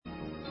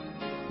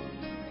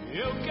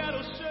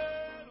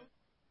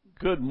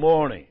Good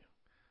morning.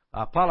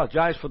 I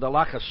apologize for the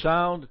lack of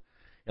sound,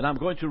 and I'm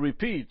going to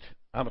repeat.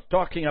 I'm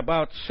talking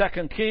about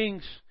 2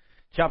 Kings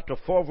chapter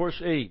 4, verse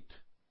 8.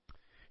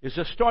 It's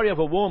a story of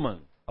a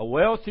woman, a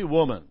wealthy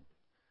woman,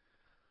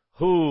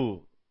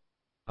 who,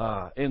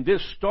 in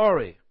this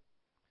story,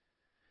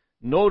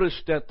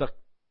 noticed that the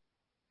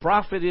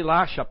prophet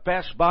Elisha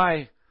passed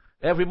by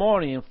every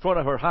morning in front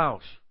of her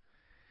house.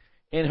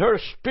 In her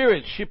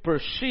spirit, she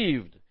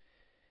perceived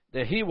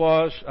that he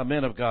was a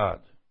man of God.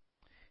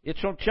 It's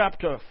from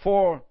chapter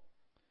 4,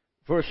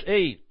 verse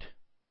 8.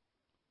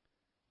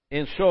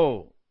 And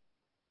so,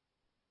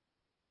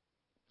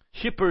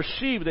 she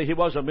perceived that he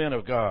was a man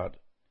of God.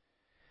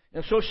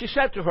 And so she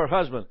said to her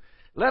husband,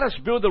 "Let us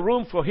build a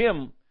room for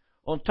him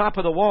on top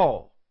of the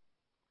wall.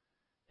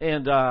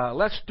 And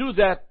let's do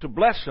that to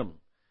bless him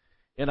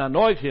and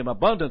anoint him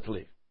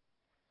abundantly."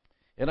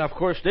 And of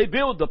course, they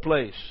built the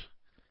place.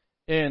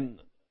 And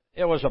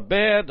there was a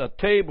bed, a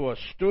table, a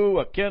stool,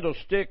 a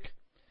candlestick.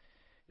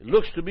 It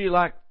looks to me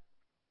like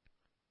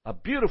a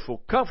beautiful,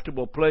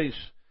 comfortable place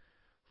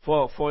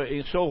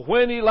and so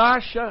when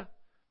Elisha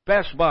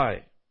passed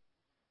by,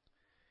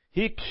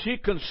 she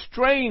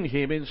constrained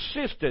him,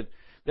 insisted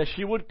that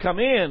she would come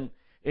in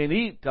and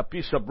eat a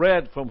piece of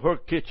bread from her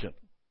kitchen.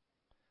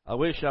 I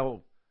wish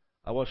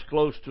I was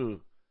close to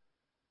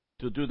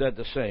do that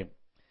the same.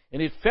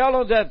 And it fell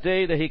on that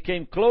day that he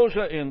came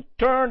closer and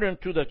turned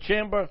into the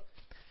chamber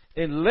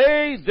and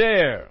lay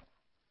there.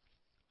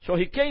 So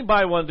he came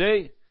by one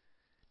day,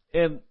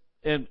 and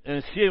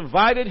she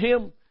invited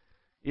him,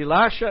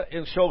 Elisha,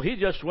 and so he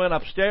just went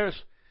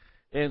upstairs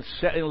and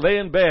lay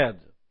in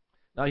bed.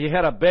 Now he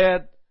had a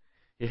bed,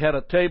 he had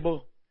a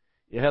table,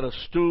 he had a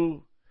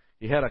stool,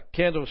 he had a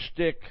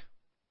candlestick.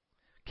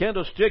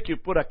 Candlestick, you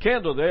put a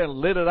candle there and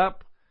lit it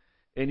up,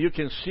 and you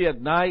can see at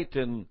night,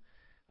 and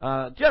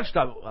just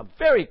a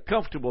very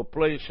comfortable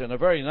place and a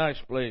very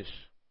nice place.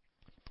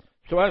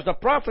 So as the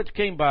prophet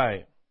came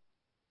by,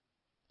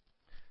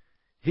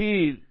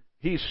 he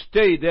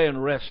stayed there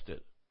and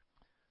rested.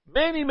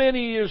 Many,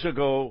 many years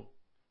ago,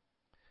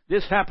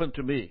 this happened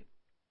to me.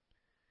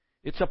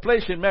 It's a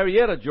place in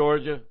Marietta,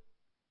 Georgia,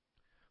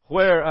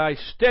 where I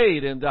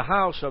stayed in the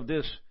house of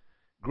this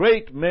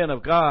great man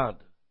of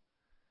God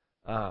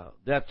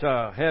that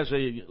has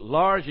a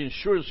large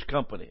insurance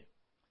company.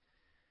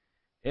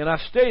 And I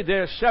stayed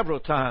there several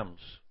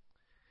times.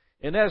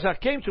 And as I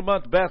came to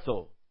Mount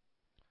Bethel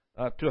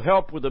to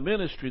help with the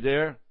ministry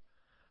there,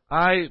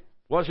 I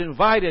was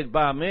invited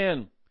by a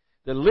man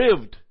that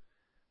lived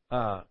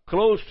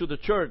close to the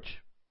church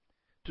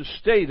to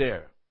stay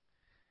there.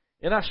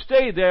 And I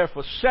stayed there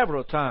for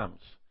several times.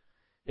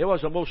 It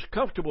was the most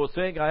comfortable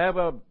thing I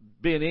ever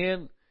been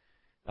in.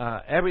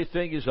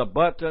 Everything is a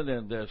button,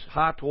 and there's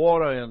hot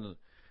water,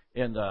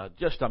 and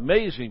just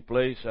amazing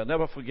place. I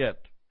never forget.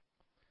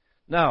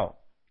 Now,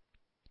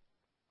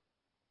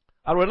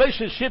 a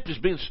relationship has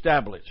been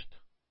established.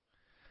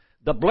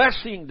 The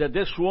blessing that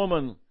this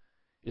woman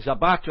is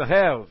about to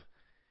have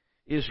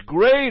is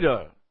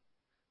greater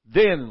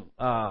than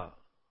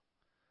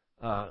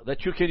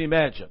that you can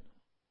imagine.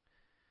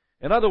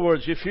 In other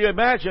words, if you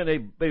imagine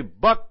a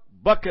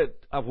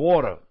bucket of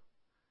water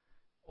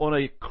on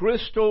a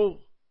crystal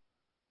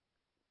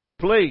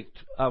plate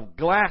of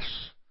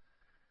glass,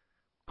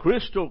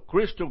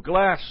 crystal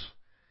glass,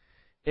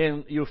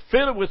 and you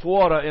fill it with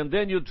water, and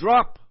then you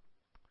drop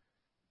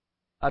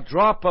a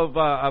drop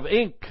of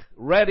ink,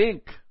 red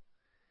ink,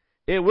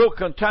 it will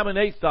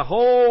contaminate the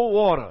whole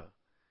water.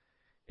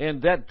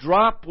 And that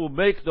drop will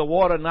make the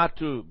water not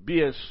to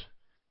be as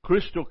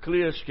crystal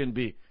clear as can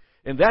be.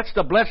 And that's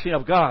the blessing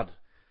of God.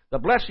 The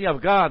blessing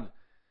of God,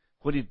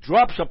 when it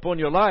drops upon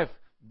your life,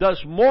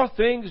 does more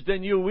things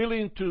than you're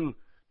willing to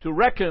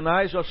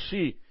recognize or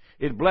see.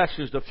 It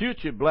blesses the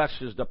future, it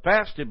blesses the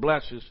past, it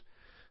blesses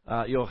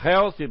your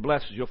health, it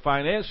blesses your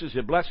finances,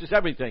 it blesses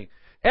everything.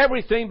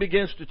 Everything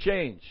begins to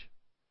change.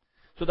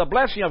 So the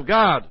blessing of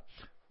God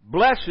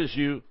blesses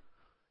you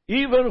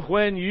even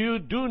when you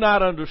do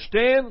not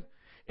understand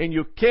and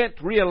you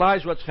can't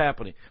realize what's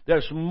happening.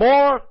 There's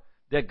more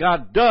that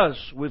God does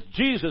with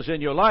Jesus in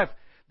your life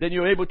than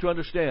you're able to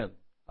understand.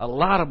 A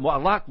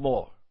lot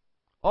more.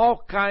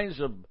 All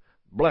kinds of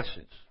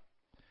blessings.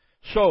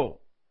 So,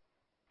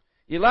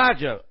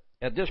 Elijah,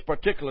 at this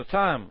particular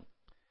time,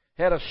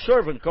 had a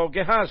servant called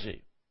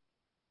Gehazi.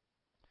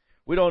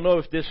 We don't know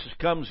if this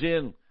comes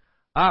in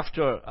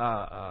after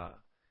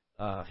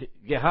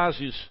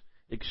Gehazi's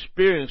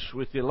experience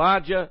with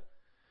Elijah,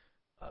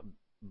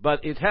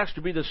 but it has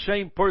to be the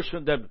same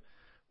person that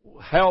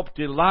helped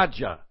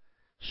Elijah.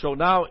 So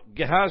now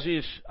Gehazi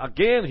is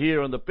again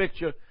here in the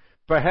picture,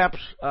 perhaps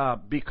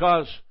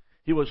because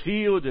he was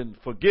healed and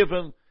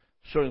forgiven,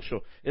 so and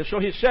so. And so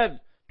he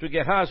said to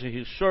Gehazi,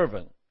 his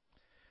servant,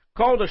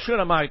 "Call the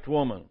Shunammite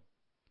woman."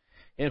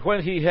 And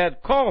when he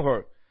had called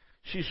her,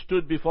 she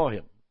stood before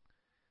him.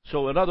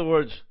 So in other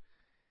words,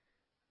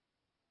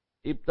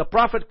 the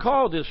prophet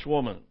called this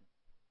woman,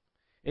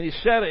 and he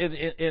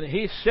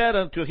said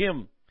unto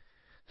him,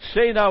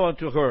 "Say now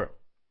unto her,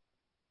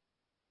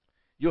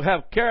 you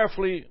have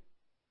carefully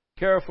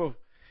careful.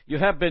 You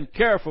have been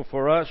careful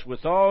for us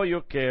with all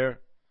your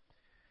care.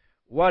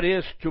 What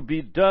is to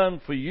be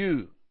done for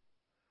you?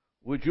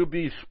 Would you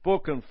be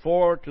spoken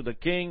for to the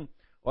king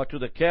or to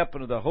the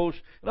captain of the host?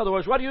 In other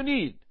words, what do you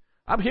need?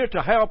 I'm here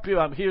to help you.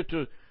 I'm here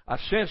to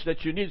sense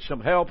that you need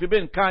some help. You've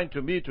been kind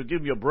to me to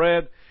give me a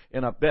bread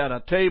and a bed and a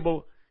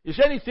table. Is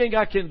there anything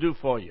I can do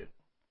for you?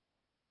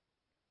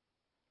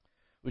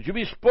 Would you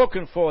be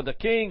spoken for the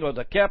king or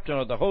the captain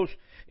or the host?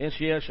 And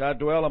she answered, I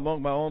dwell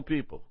among my own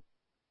people.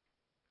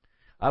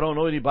 I don't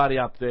know anybody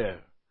up there.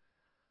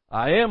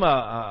 I am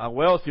a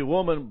wealthy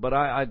woman, but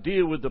I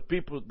deal with the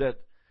people that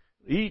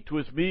eat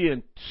with me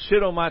and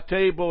sit on my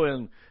table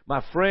and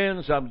my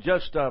friends. I'm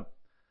just a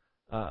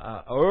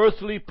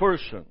earthly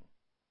person.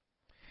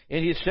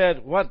 And he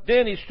said, what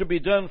then is to be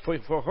done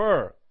for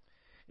her?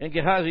 And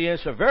Gehazi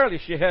answered, verily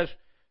she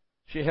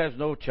has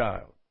no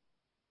child,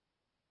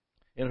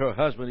 and her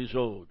husband is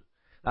old.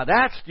 Now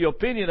that's the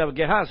opinion of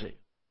Gehazi.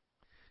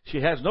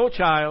 She has no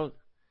child,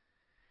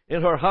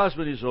 and her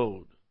husband is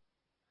old.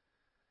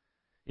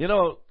 You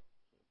know,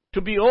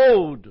 to be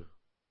old,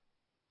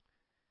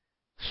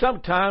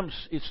 sometimes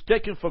it's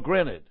taken for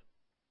granted.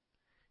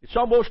 It's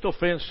almost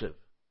offensive.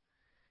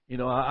 You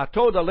know, I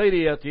told a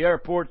lady at the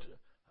airport,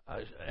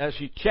 as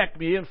she checked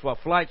me in for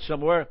a flight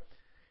somewhere,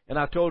 and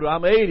I told her,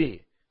 I'm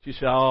 80. She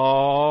said,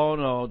 oh,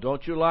 no,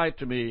 don't you lie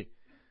to me.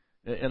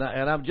 And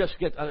I'm just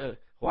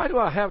why do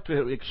I have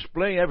to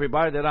explain to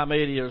everybody that I'm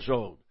 80 years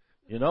old?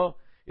 You know,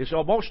 it's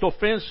almost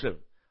offensive.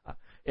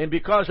 And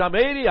because I'm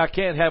 80, I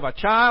can't have a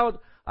child,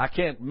 I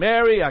can't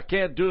marry, I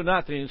can't do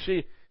nothing.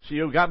 See,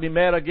 you got me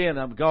mad again.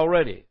 I'm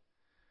already.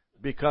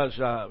 Because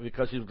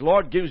if the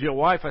Lord gives you a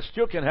wife, I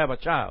still can have a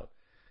child.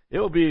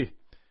 I'll be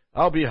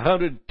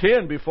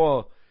 110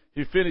 before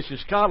he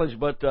finishes college,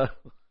 but that's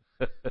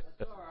all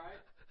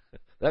right.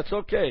 That's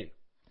okay.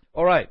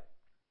 All right.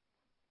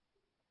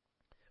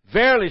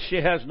 Verily she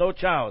has no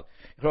child.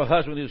 Her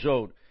husband is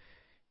old.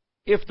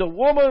 If the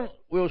woman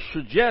will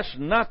suggest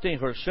nothing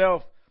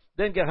herself,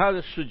 then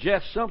Gehazi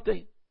suggests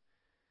something.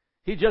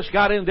 He just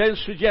got in there and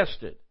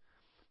suggested.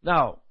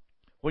 Now,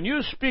 when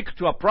you speak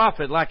to a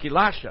prophet like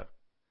Elisha,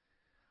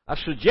 a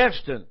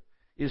suggestion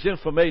is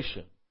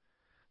information.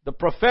 The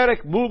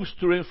prophetic moves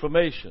through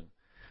information.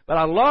 But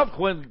I love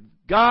when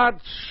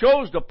God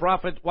shows the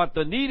prophet what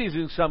the need is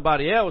in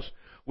somebody else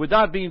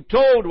without being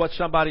told what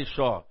somebody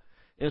saw.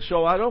 And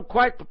so I don't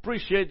quite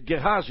appreciate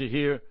Gehazi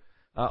here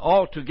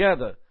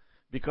altogether,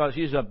 because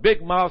he's a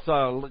big mouth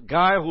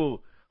guy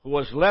who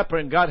was leper,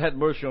 and God had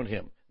mercy on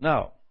him.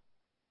 Now,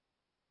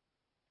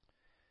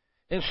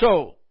 and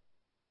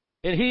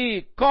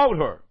he called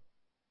her.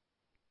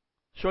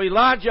 So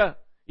Elisha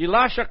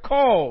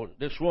called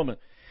this woman.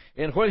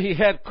 And when he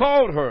had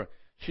called her,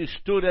 she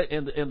stood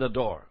in the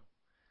door.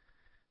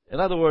 In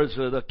other words,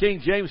 the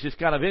King James is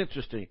kind of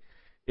interesting.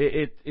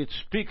 It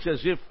speaks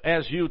as if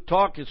as you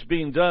talk, it's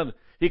being done.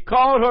 He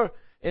called her,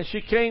 and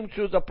she came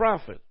to the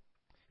prophet.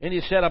 And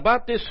he said,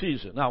 about this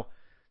season. Now,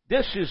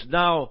 this is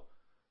now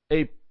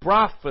a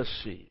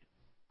prophecy.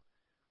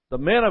 The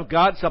man of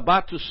God's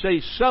about to say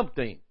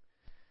something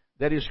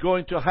that is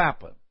going to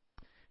happen.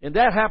 And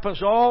that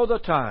happens all the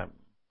time.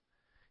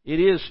 It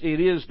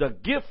is the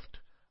gift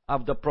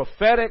of the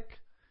prophetic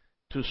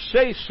to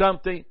say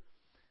something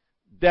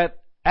that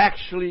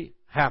actually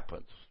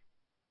happens.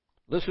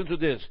 Listen to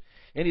this.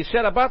 And he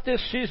said, about this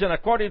season,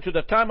 according to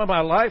the time of my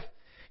life,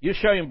 you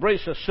shall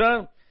embrace a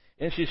son.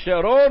 And she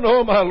said, oh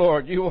no, my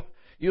Lord, you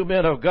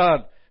men of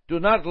God, do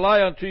not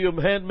lie unto your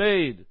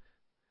handmaid.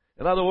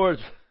 In other words,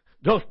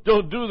 don't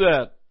do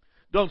that.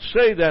 Don't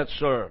say that,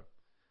 sir.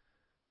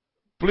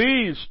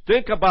 Please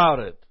think about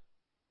it.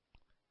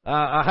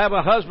 I have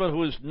a husband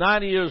who is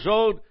 90 years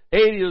old,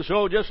 80 years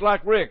old, just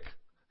like Rick.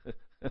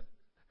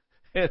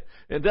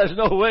 and there's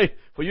no way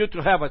for you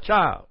to have a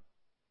child.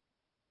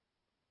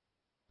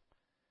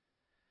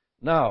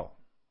 Now,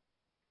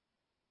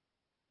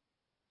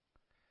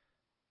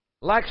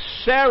 like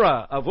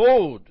Sarah of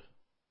old,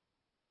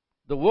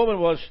 the woman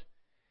was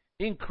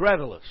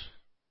incredulous.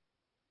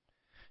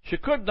 She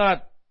could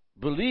not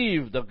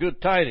believe the good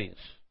tidings,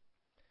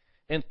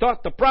 and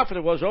thought the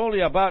prophet was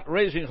only about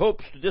raising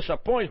hopes to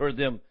disappoint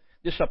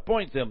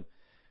them.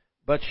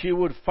 But she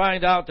would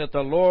find out that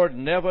the Lord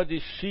never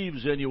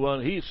deceives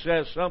anyone. He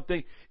says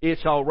something,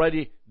 it's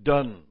already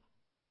done.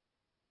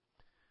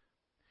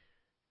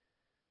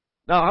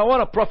 Now, I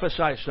want to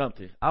prophesy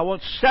something. I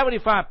want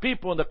 75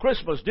 people in the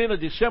Christmas dinner,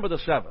 December the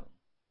 7th.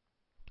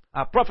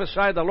 I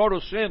prophesy the Lord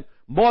will send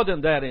more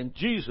than that in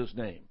Jesus'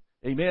 name.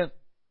 Amen?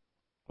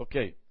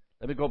 Okay,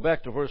 let me go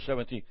back to verse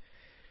 17.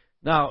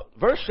 Now,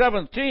 verse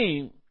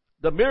 17,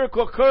 the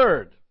miracle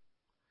occurred.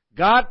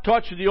 God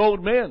touched the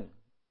old man,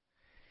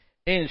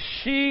 and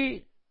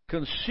she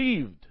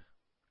conceived.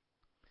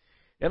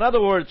 In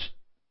other words,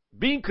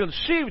 being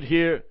conceived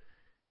here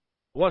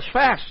was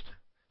fast.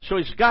 So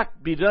it's got to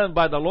be done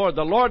by the Lord.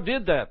 The Lord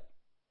did that.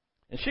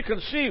 And she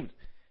conceived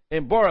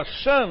and bore a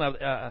son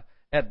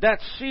at that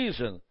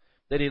season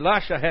that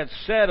Elisha had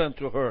said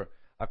unto her,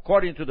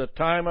 according to the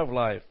time of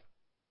life.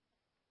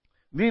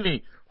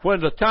 Meaning, When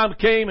the time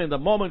came and the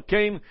moment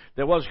came,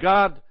 there was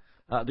God,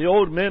 the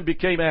old man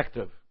became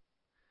active.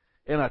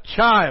 And a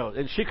child,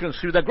 and she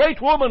conceived. The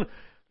great woman,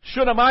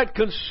 Shunammite,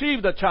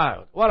 conceived a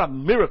child. What a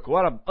miracle.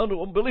 What an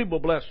unbelievable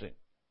blessing.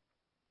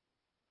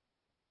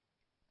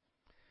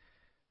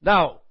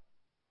 Now,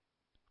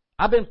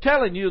 I've been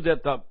telling you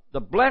that the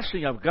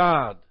blessing of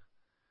God,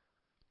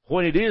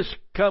 when it is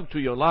come to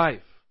your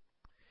life,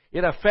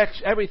 it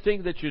affects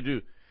everything that you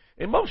do.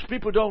 And most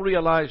people don't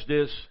realize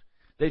this.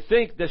 They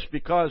think that's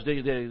because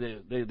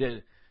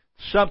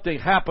something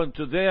happened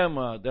to them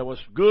that was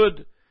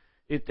good.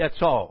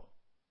 That's all.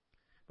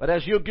 But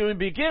as you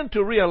begin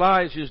to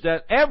realize is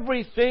that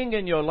everything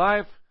in your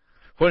life,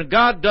 when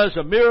God does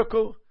a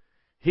miracle,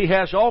 He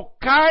has all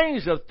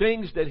kinds of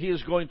things that He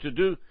is going to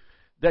do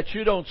that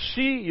you don't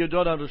see, you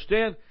don't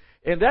understand.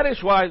 And that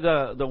is why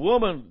the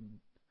woman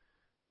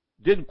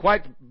didn't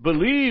quite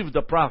believe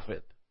the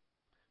prophet.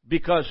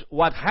 Because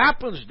what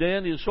happens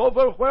then is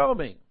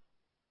overwhelming.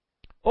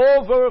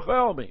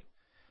 Overwhelming.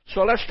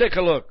 So let's take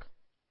a look.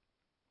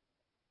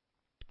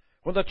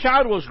 When the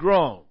child was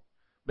grown,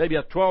 maybe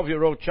a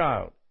 12-year-old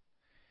child,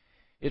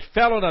 it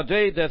fell on a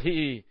day that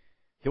he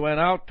went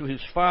out to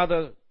his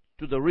father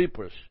to the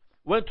reapers,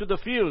 went to the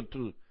field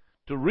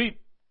to reap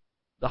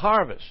the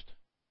harvest.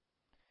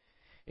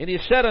 And he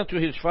said unto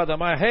his father,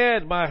 my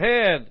head, my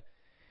head.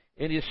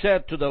 And he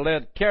said to the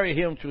lad, carry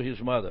him to his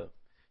mother.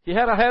 He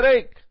had a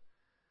headache.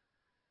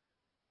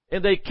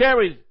 And they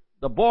carried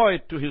the boy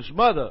to his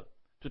mother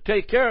to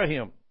take care of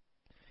him.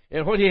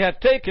 And when he had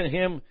taken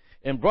him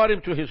and brought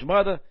him to his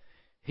mother,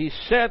 he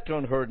sat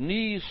on her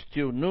knees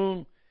till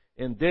noon,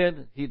 and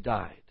then he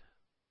died.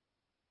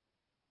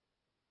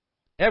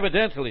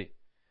 Evidently,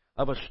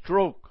 of a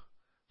stroke,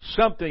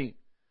 something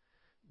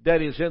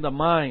that is in the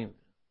mind.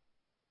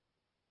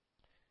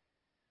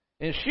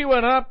 And she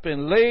went up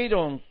and laid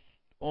on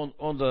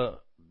the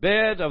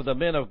bed of the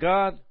men of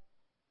God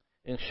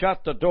and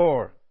shut the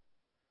door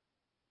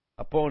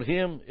upon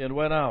him and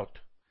went out.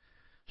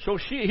 So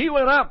he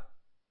went up.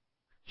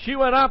 She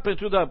went up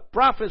into the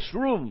prophet's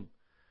room,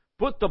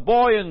 put the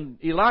boy in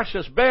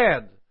Elisha's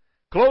bed,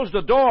 closed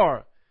the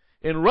door,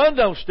 and run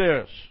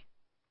downstairs.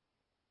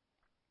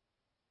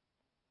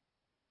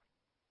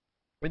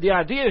 And the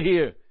idea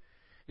here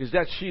is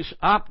that she's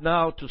up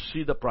now to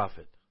see the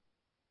prophet.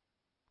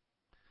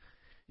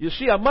 You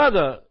see, a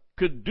mother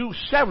could do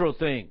several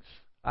things.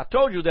 I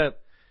told you that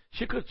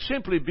she could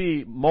simply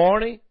be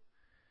mourning.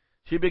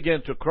 She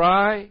began to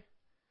cry.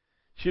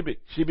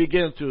 She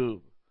began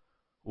to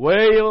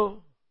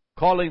wail,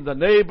 calling the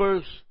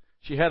neighbors.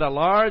 She had a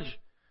large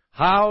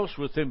house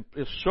with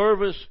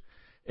service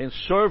and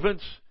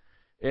servants.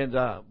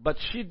 But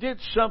she did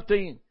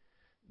something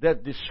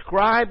that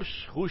describes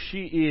who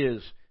she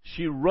is.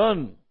 She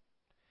run.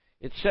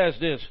 It says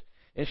this,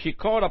 and she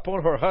called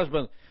upon her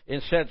husband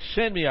and said,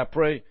 send me, I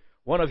pray,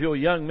 one of your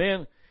young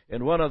men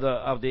and one of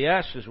the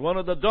asses, one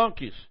of the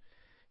donkeys,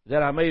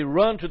 that I may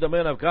run to the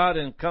men of God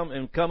and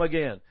come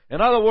again.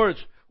 In other words,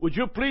 would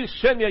you please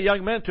send me a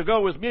young man to go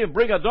with me and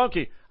bring a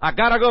donkey? I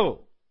gotta go.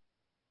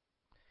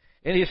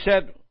 And he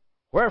said,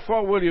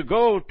 wherefore will you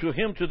go to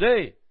him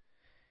today?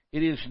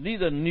 It is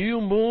neither new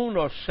moon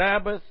nor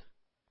Sabbath.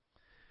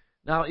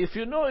 Now, if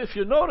you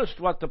noticed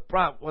what the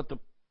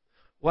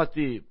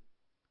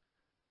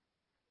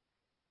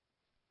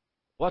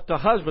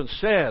husband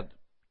said,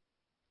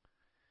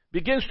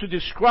 begins to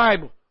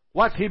describe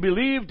what he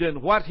believed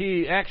and what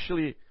he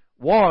actually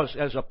was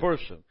as a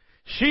person.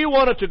 She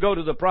wanted to go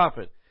to the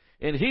prophet,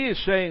 and he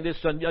is saying this: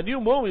 a new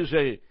moon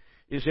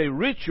is a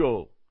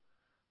ritual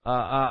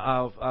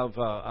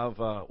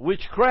of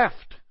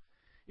witchcraft.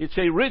 It's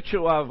a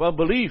ritual of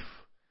unbelief.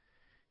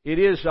 It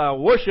is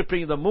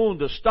worshiping the moon,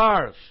 the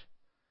stars.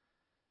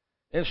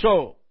 And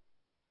so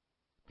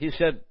he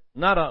said,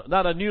 not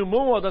a new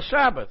moon or the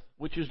Sabbath,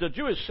 which is the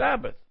Jewish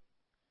Sabbath.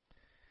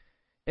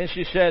 And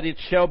she said, it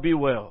shall be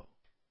well.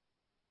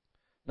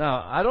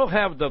 Now, I don't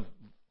have the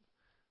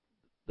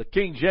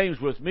King James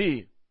with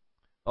me,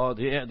 or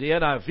the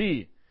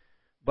NIV,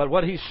 but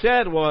what he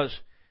said was,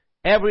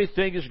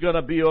 everything is going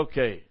to be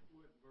okay.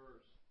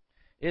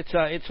 I'm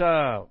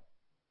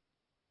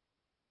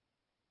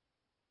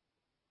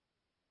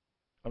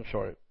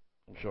sorry.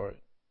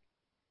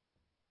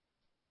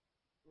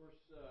 Verse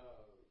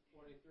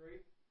 23?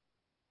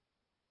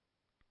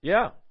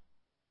 Yeah.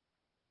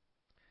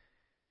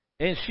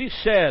 And she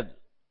said,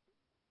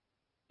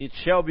 it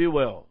shall be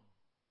well.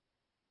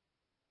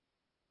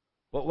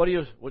 What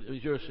does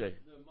yours say?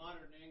 The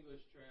modern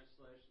English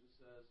translation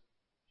says,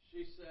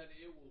 she said,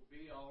 it will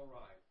be all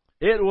right.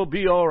 It will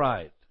be all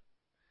right.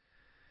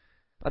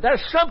 Now,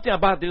 there's something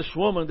about this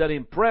woman that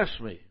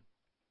impressed me.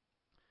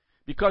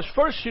 Because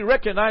first she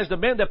recognized the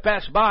man that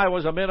passed by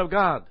was a man of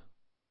God.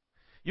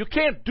 You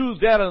can't do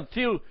that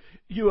until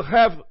you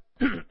have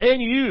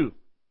in you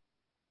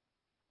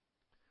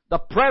the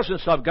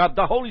presence of God,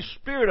 the Holy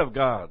Spirit of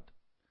God.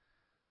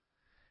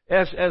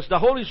 As the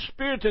Holy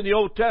Spirit in the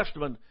Old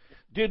Testament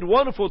did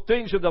wonderful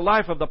things in the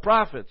life of the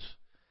prophets,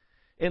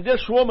 in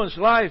this woman's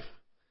life,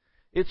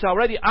 it's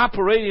already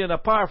operating in a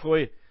powerful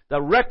way.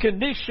 the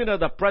recognition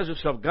of the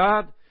presence of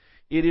God,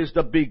 it is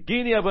the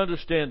beginning of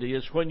understanding.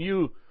 It's when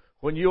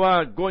you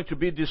are going to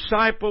be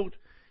discipled,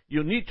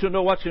 you need to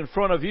know what's in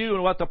front of you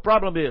and what the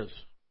problem is.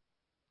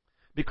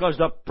 Because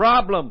the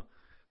problem,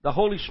 the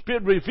Holy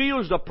Spirit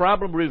reveals the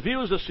problem,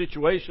 reveals the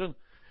situation,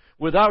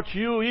 without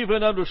you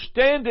even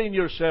understanding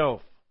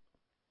yourself.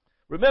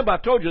 Remember, I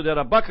told you that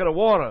a bucket of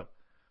water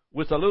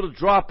with a little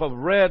drop of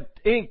red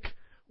ink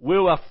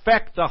will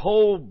affect the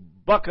whole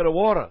bucket of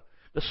water.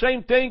 The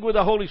same thing with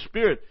the Holy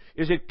Spirit.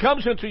 Is it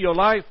comes into your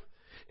life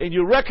and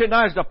you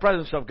recognize the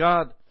presence of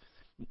God.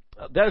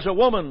 There's a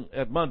woman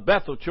at Mount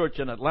Bethel Church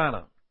in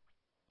Atlanta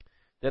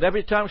that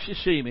every time she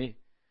see me,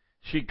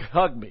 she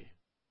hug me.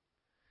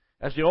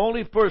 That's the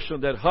only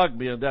person that hugged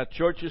me in that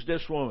church is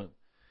this woman.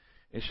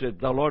 And she said,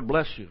 "The Lord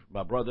bless you,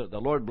 my brother.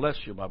 The Lord bless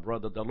you, my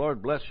brother. The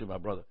Lord bless you, my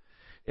brother."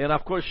 And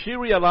of course, she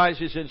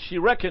realizes and she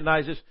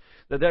recognizes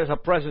that there's a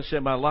presence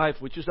in my life,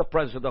 which is the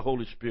presence of the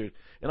Holy Spirit.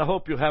 And I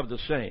hope you have the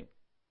same.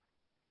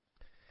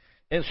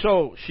 And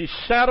so she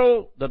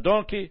saddled the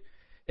donkey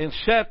and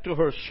said to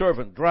her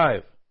servant,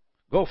 "Drive,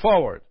 go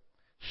forward.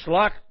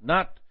 Slack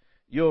not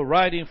your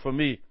riding for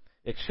me,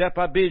 except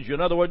I bid you."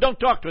 In other words, don't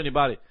talk to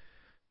anybody.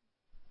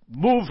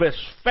 Move as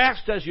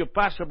fast as you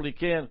possibly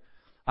can.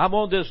 I'm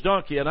on this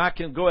donkey and I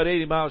can go at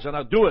 80 miles and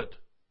I'll do it.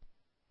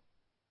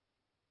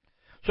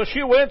 So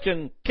she went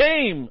and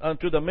came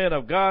unto the men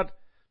of God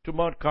to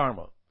Mount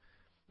Carmel.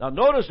 Now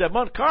notice that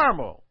Mount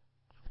Carmel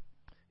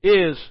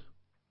is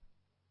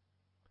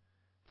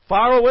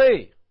far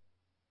away.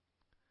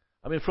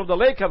 I mean, from the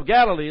Lake of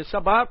Galilee, it's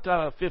about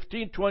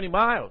 15, 20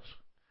 miles,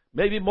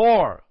 maybe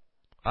more.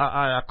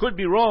 I could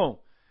be wrong,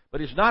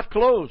 but it's not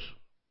close.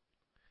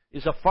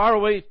 It's a far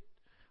away.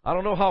 I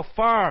don't know how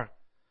far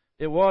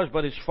it was,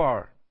 but it's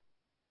far.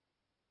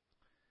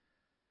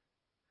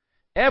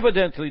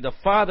 Evidently, the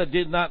father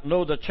did not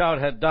know the child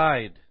had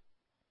died.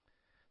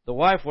 The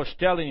wife was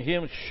telling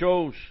him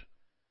shows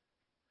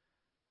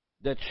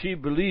that she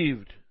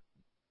believed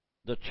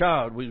the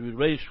child would be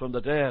raised from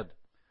the dead.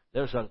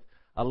 There's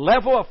a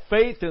level of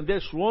faith in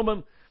this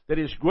woman that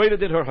is greater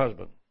than her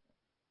husband.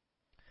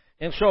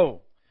 And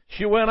so,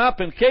 she went up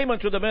and came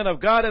unto the men of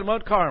God at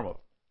Mount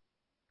Carmel.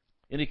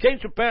 And it came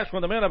to pass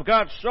when the men of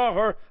God saw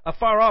her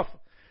afar off,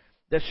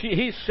 that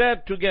he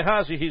said to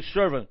Gehazi his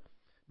servant,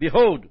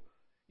 "Behold,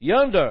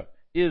 yonder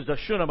is the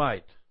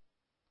Shunammite."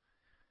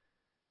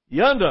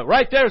 Yonder,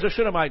 right there is the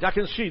Shunammite. I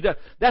can see that.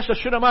 That's the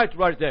Shunammite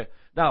right there.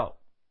 Now,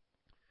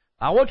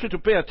 I want you to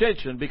pay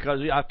attention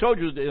because I told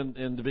you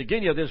in the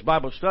beginning of this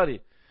Bible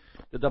study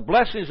that the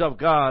blessings of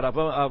God,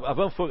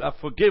 of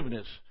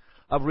forgiveness,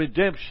 of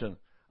redemption,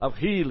 of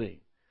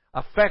healing,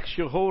 affects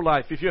your whole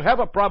life. If you have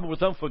a problem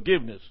with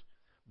unforgiveness,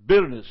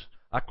 bitterness,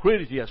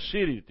 acridity,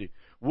 acidity,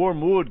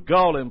 wormwood,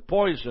 gall, and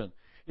poison,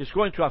 it's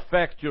going to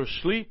affect your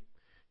sleep,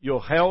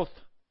 your health,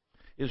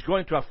 it's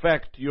going to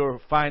affect your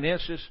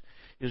finances,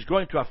 it's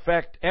going to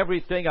affect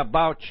everything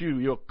about you,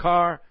 your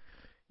car,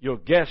 your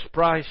gas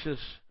prices,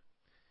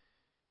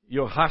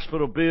 your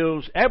hospital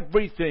bills,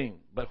 everything.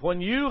 But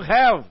when you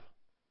have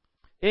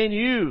in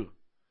you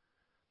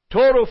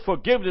total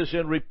forgiveness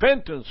and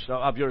repentance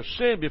of your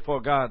sin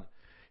before God,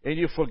 and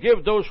you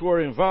forgive those who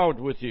are involved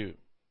with you,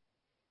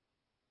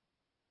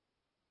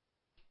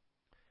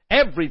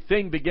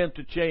 everything began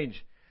to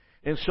change.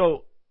 And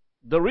so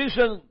the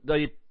reason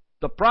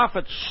the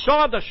prophet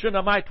saw the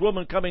Shunammite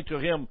woman coming to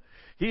him,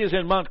 he is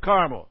in Mount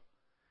Carmel.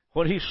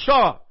 When he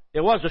saw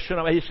it was the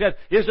Shunammite, he said,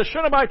 "It's the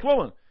Shunammite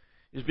woman,"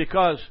 is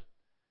because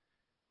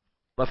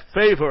the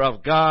favor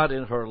of God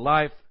in her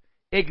life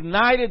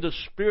ignited the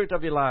spirit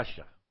of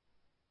Elisha.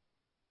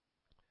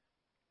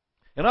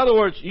 In other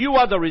words, you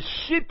are the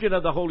recipient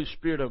of the Holy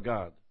Spirit of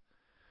God.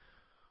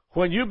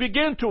 When you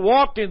begin to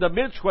walk in the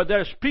midst where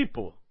there's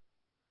people,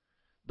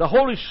 the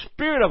Holy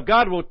Spirit of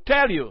God will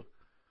tell you,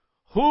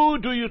 who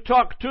do you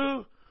talk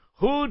to,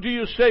 who do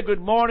you say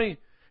good morning,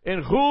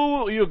 and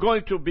who you're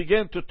going to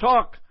begin to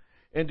talk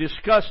and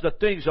discuss the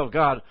things of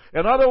God.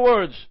 In other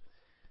words,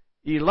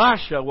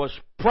 Elisha was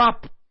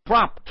propped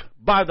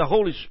by the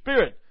Holy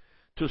Spirit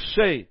to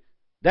say,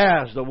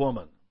 "There's the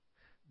woman.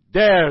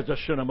 There's the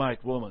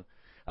Shunammite woman.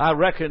 I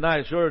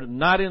recognize her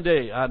night and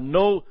day. I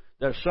know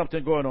there's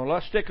something going on."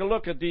 Let's take a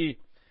look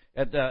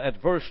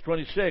at verse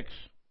 26.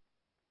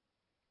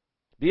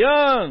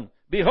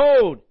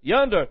 "Behold,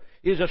 yonder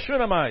is a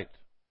Shunammite.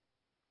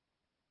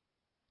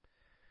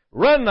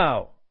 Run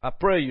now, I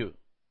pray you,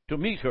 to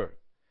meet her,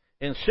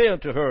 and say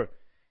unto her,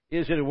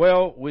 Is it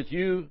well with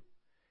you?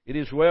 It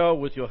is well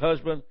with your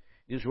husband?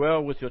 It is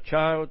well with your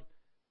child?"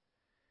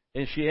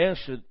 And she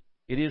answered,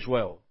 "It is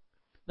well."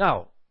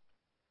 Now,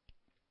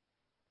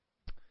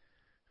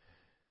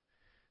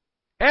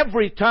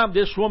 every time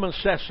this woman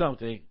says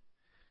something,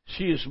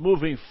 she is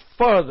moving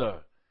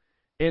further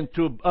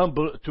into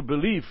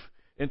belief,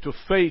 into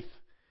faith,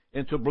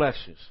 into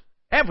blessings.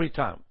 Every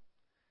time.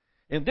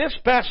 In this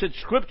passage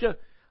scripture,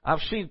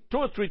 I've seen 2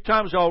 or 3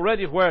 times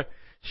already where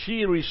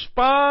she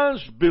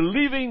responds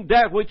believing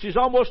that which is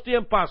almost the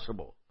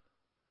impossible.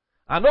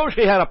 I know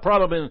she had a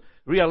problem in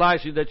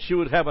realizing that she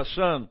would have a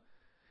son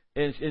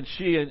and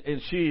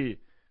she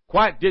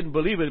quite didn't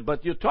believe it.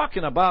 But you're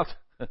talking about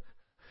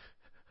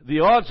the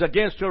odds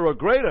against her are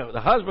greater.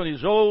 The husband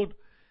is old,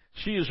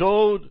 she is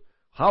old.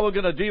 How are we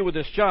going to deal with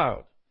this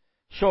child?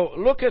 So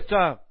look at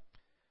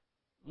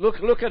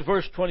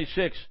verse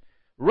 26.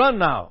 Run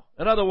now.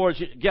 In other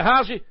words,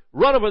 Gehazi,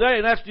 run over there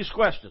and ask these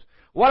questions.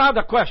 What are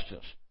the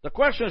questions? The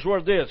questions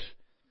were this.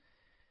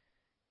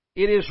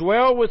 It is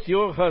well with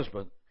your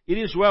husband. It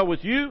is well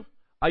with you.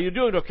 Are you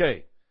doing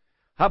okay?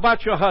 How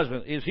about your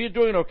husband? Is he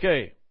doing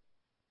okay?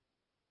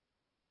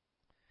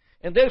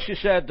 And then she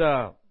said,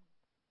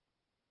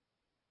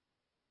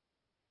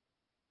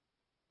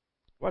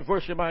 what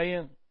verse am I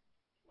in?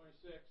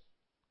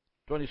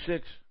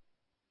 26.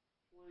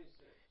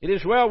 It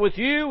is well with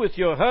you, with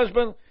your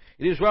husband.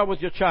 It is well with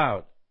your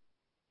child.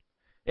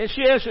 And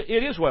she answered,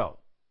 it is well.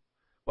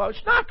 Well,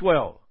 it's not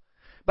well.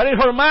 But in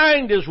her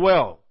mind is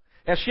well.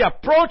 As she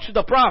approached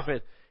the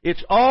prophet,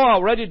 it's all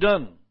already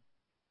done.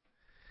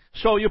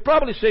 So you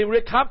probably say,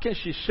 Rick, how can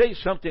she say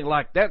something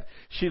like that?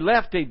 She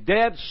left a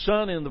dead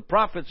son in the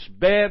prophet's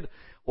bed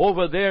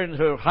over there in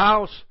her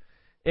house,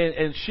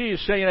 and she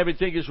is saying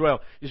everything is well.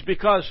 It's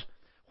because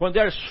when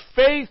there's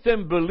faith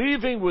and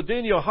believing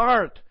within your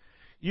heart,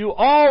 you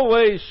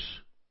always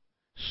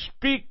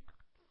speak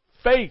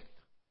faith.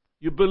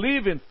 You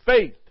believe in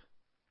faith.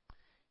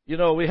 You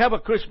know, we have a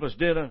Christmas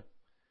dinner,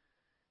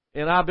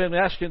 and I've been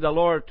asking the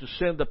Lord to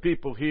send the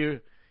people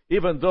here,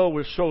 even though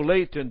we're so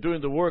late in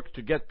doing the work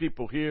to get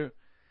people here.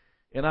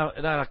 And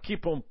I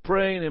keep on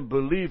praying and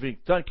believing.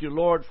 Thank you,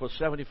 Lord, for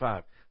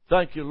 75.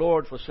 Thank you,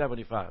 Lord, for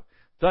 75.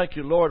 Thank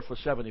you, Lord, for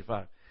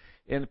 75.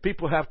 And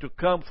people have to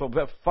come from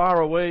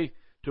far away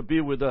to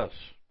be with us.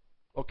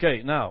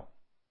 Okay, now.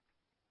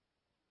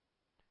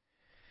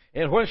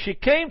 And when she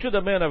came to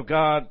the man of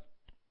God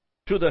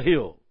to the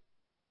hill,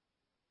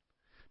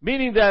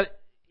 meaning that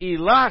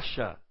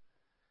Elisha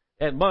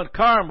at Mount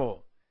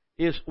Carmel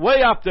is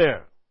way up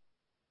there.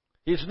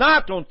 He's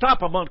not on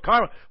top of Mount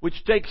Carmel,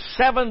 which takes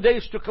 7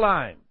 days to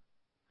climb.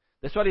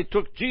 That's what it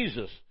took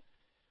Jesus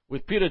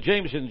with Peter,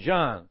 James, and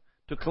John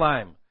to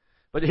climb.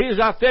 But he's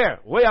out there,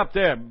 way up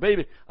there,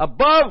 baby,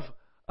 above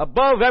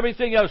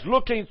everything else,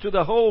 looking to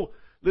the whole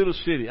little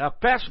city. I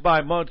passed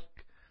by Mount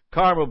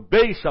Carmel,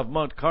 base of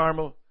Mount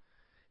Carmel,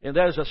 and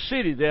there's a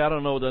city there. I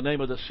don't know the name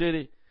of the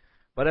city,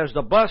 but as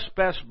the bus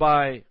passed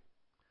by,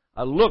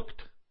 I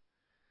looked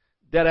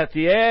that at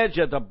the edge,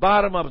 at the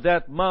bottom of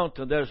that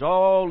mountain, there's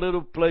all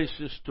little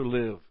places to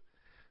live.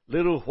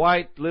 Little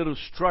white little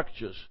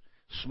structures,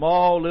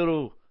 small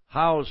little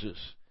houses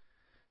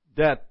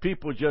that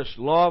people just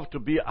love to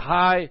be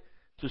high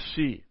to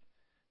see.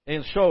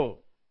 And so,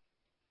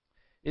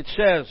 it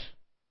says,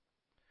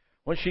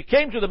 when she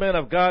came to the man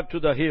of God to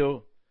the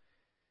hill,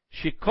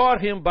 she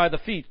caught him by the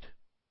feet.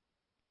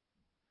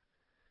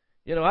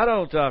 You know, I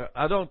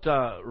don't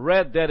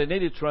read that in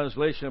any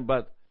translation,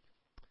 but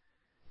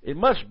it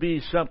must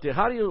be something.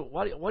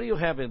 What do you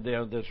have in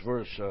there in this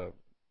verse,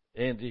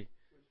 Andy?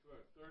 Which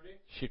verse? 30?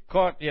 She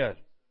caught, yes.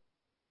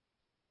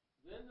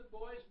 Then the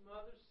boy's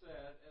mother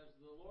said, as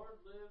the Lord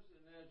lives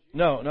and as you...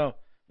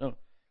 No.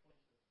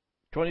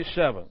 27.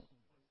 27,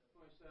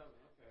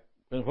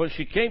 okay. And when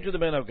she came to the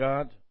man of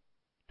God,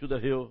 to the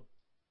hill.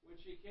 When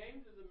she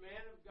came to the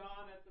man of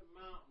God at the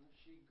mountain,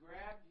 she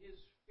grabbed his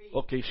feet.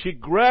 Okay, she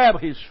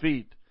grabbed his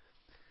feet.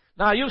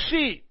 Now you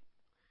see,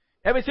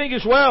 everything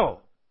is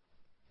well.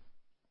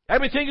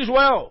 Everything is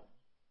well.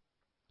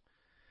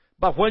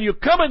 But when you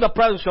come in the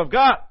presence of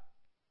God,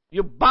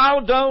 you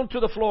bow down to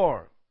the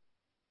floor.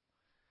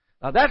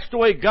 Now that's the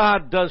way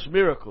God does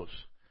miracles.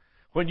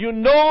 When you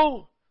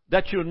know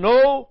that you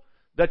know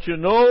that you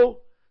know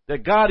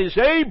that God is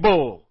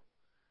able,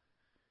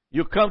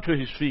 you come to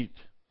his feet.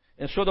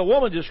 And so the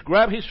woman just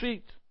grabbed his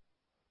feet.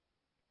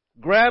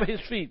 Grab his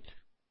feet.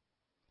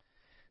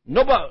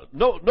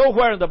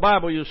 Nowhere in the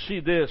Bible you see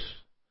this.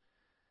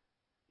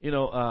 You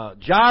know,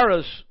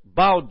 Jairus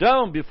bowed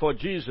down before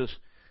Jesus.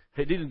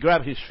 He didn't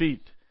grab his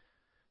feet.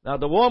 Now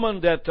the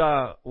woman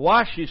that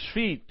washed his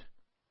feet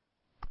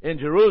in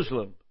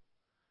Jerusalem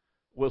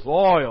with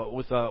oil,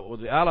 with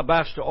the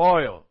alabaster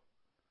oil,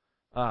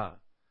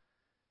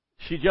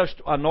 she just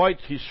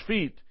anointed his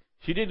feet.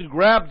 She didn't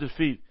grab the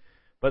feet.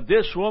 But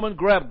this woman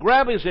grabbed.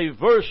 Grab is a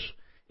verse,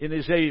 it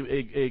is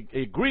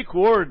a Greek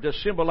word that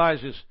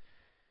symbolizes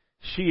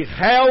she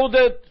held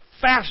it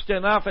fast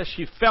enough as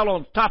she fell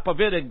on top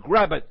of it and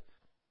grabbed it.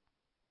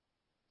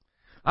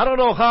 I don't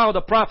know how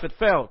the prophet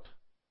felt.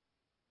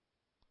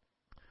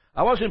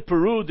 I was in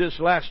Peru this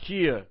last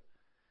year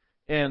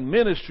and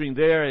ministering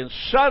there, and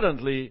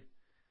suddenly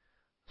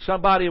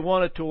somebody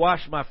wanted to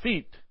wash my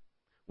feet.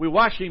 We're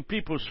washing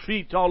people's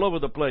feet all over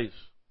the place.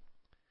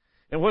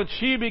 And when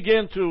she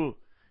began to,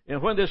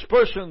 and when this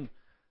person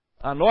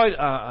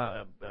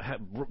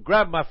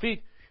grabbed my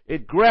feet,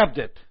 it grabbed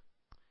it.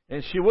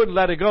 And she wouldn't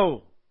let it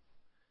go.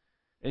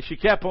 And she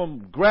kept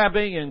on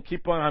grabbing and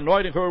keep on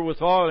anointing her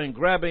with oil and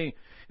grabbing.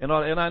 And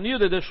I knew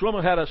that this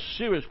woman had a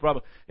serious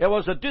problem. It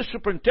was a district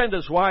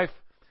superintendent's wife,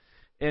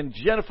 and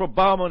Jennifer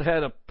Bauman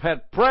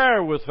had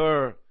prayer with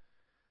her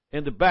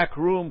in the back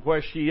room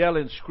where she yelled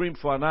and screamed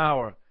for an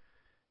hour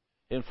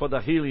and for the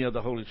healing of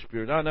the Holy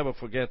Spirit. I'll never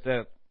forget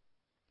that.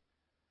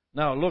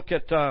 Now look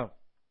at,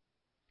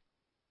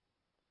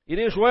 it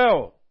is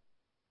well.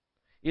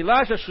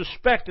 Elijah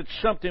suspected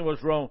something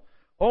was wrong.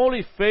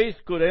 Only faith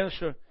could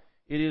answer,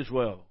 it is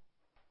well.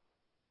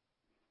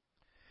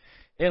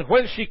 And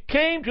when she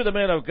came to the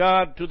man of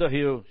God to the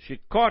hill, she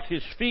caught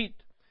his feet,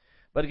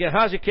 but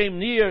Gehazi came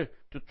near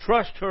to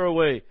thrust her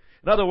away.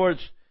 In other words,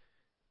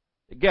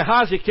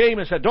 Gehazi came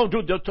and said,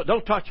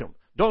 don't touch him.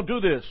 Don't do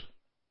this.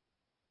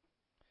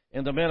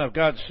 And the man of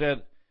God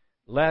said,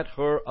 let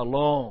her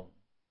alone.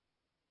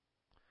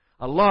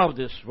 I love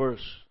this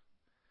verse.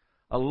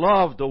 I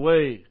love the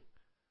way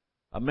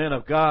a man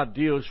of God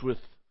deals with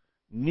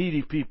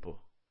needy people.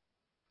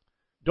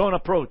 Don't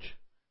approach.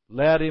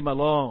 Let him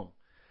alone.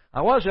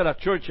 I was at a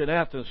church in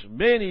Athens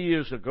many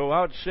years ago.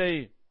 I'd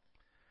say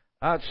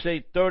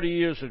 30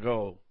 years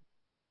ago.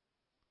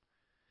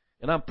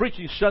 And I'm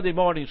preaching Sunday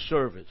morning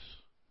service.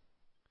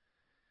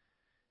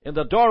 And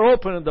the door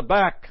opened in the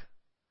back,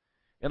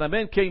 and a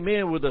man came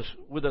in with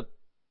a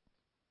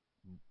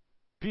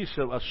piece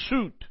of a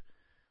suit,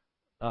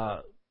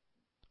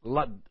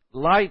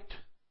 light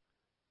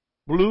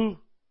blue,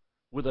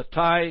 with a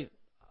tie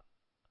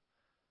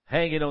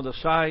hanging on the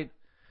side.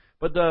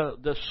 But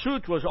the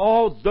suit was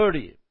all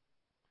dirty.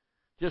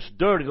 Just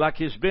dirty, like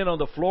he's been on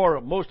the floor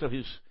most of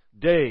his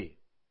day.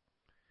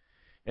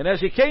 And as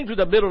he came to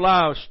the middle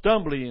aisle,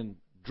 stumbling and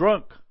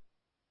drunk,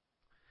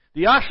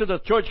 the usher of the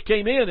church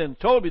came in and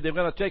told me they were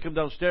going to take him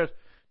downstairs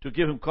to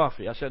give him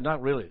coffee. I said,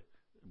 not really.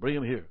 Bring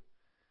him here.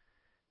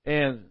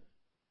 And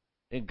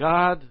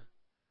God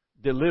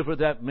delivered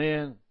that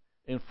man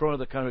in front of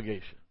the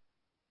congregation.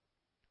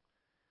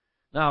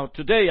 Now,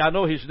 today, I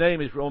know his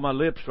name is on my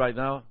lips right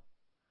now,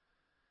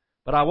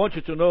 but I want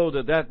you to know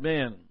that that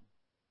man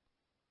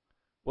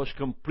was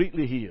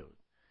completely healed.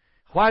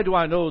 Why do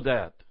I know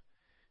that?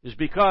 It's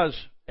because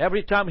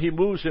every time he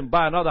moves and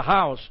buy another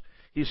house,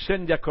 he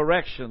sends a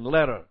correction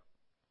letter.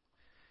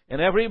 And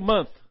every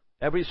month,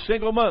 every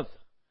single month,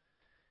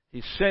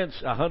 he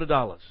sends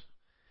 $100.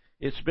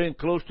 It's been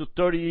close to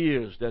 30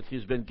 years that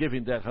he's been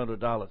giving that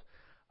 $100.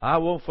 I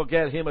won't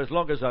forget him as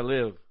long as I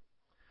live.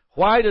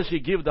 Why does he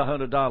give the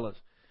 $100?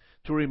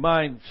 To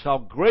remind how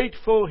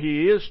grateful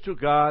he is to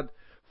God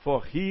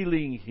for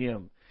healing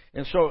him.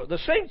 And so the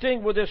same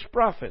thing with this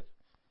prophet,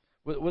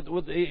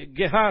 with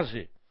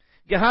Gehazi.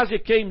 Gehazi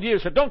came near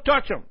and said, don't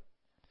touch him.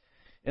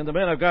 And the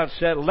man of God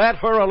said, let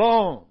her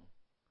alone.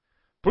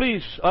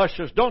 Please,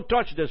 ushers, don't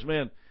touch this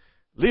man.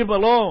 Leave him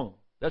alone.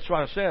 That's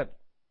what I said.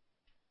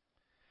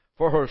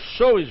 For her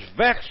soul is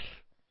vexed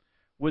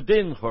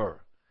within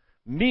her.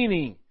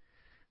 Meaning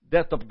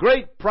that the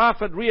great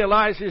prophet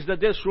realizes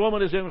that this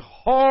woman is in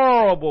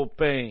horrible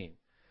pain.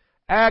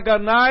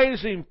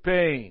 Agonizing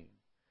pain.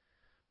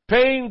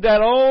 Pain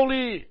that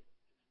only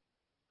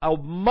a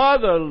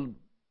mother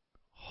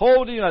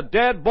holding a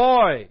dead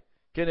boy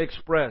can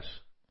express.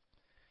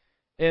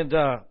 And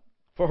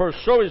for her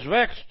soul is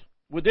vexed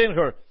within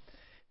her.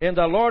 And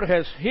the Lord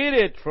has hid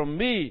it from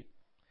me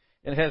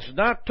and has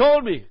not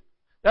told me.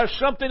 There's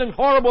something in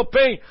horrible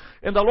pain.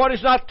 And the Lord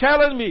is not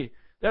telling me.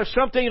 There's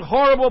something in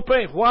horrible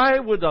pain. Why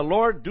would the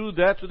Lord do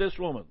that to this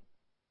woman?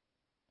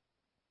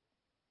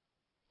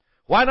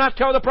 Why not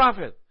tell the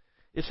prophet?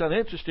 It's an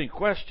interesting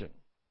question.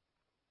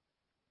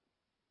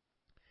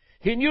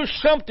 He knew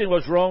something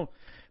was wrong,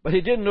 but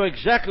he didn't know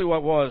exactly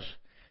what was.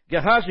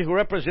 Gehazi, who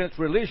represents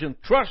religion,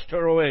 thrust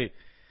her away.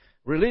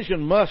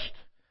 Religion must,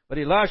 but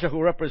Elijah,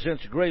 who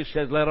represents grace,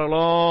 says, let her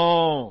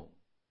alone.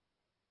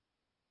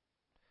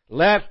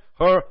 Let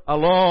her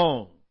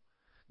alone.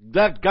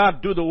 Let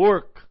God do the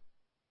work.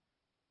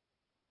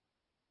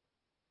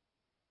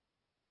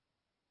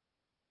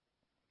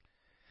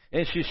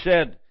 And she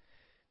said,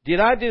 did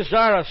I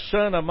desire a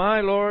son of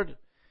my Lord?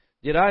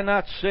 Did I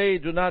not say,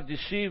 do not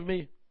deceive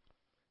me?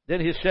 Then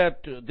he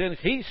said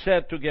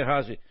to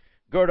Gehazi,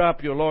 gird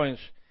up your loins,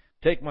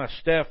 take my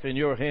staff in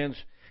your hands,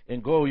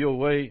 and go your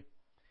way.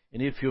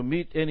 And if you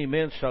meet any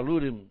man,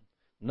 salute him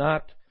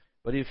not.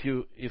 But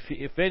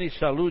if any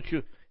salute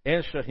you,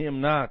 answer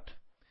him not.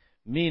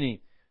 Meaning,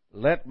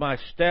 let my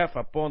staff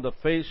upon the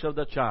face of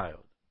the child.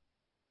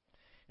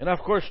 And of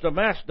course, the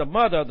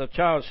mother of the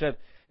child said,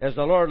 as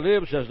the Lord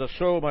lives, as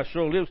my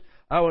soul lives,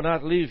 I will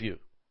not leave you.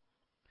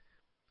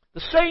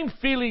 The same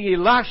feeling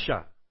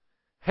Elisha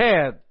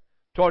had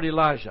toward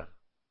Elijah.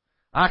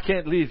 I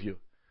can't leave you.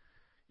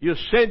 You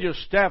send your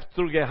staff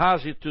through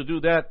Gehazi to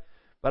do that,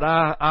 but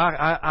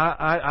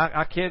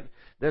I can't.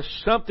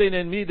 There's something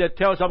in me that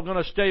tells I'm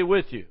going to stay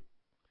with you.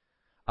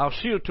 I'll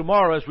see you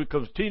tomorrow as we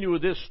continue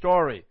with this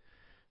story,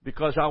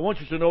 because I want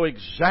you to know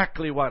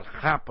exactly what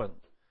happened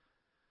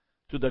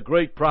to the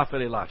great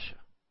prophet Elisha.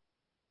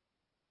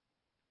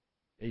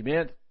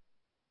 Amen.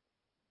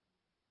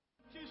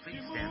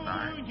 Please stand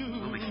by.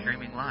 We'll be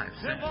streaming live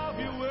soon.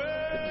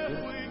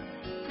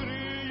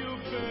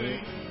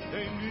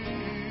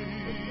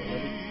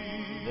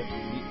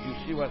 You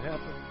see what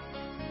happened?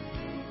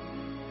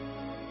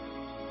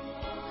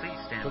 Please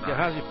stand So by.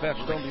 Gehazi passed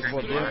We'll on be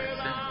before streaming them,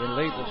 live soon. and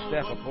laid the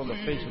staff upon the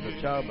face of the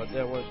child, but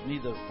there was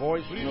neither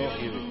voice nor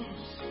hearing.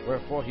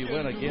 Wherefore he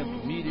went again to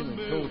meet him and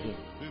told him,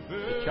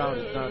 the child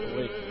is not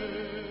awake.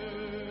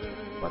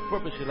 What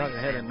purpose Elijah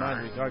had in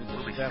mind regarding the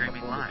We'll be staff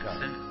streaming upon the live child?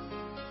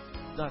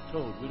 soon. Not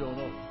told. We don't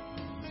know.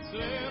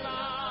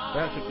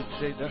 Perhaps you could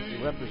say that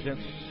it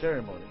represents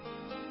ceremony,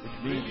 which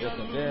means that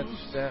the dead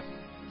staff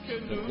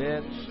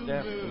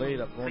laid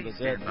upon the Please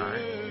dead stand by.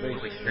 face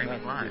We'll be cannot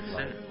streaming live give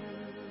life.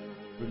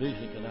 soon.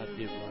 Religion cannot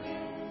give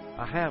life.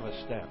 I have a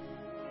staff.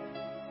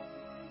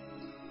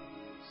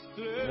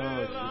 No,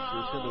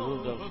 it's in the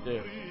room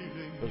downstairs.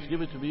 It was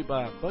given to me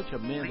by a bunch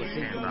of men that Please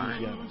came stand from by.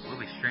 Louisiana. We'll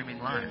be streaming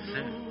live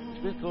soon.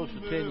 It's been close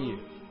to 10 years.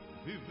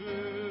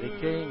 They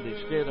came, they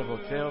stayed at a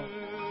hotel.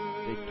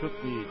 They took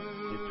me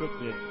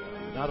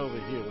not over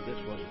here, well, this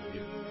wasn't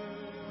here.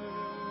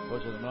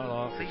 Was it not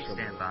off? Please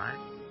stand by.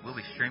 We'll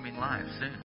be streaming live soon.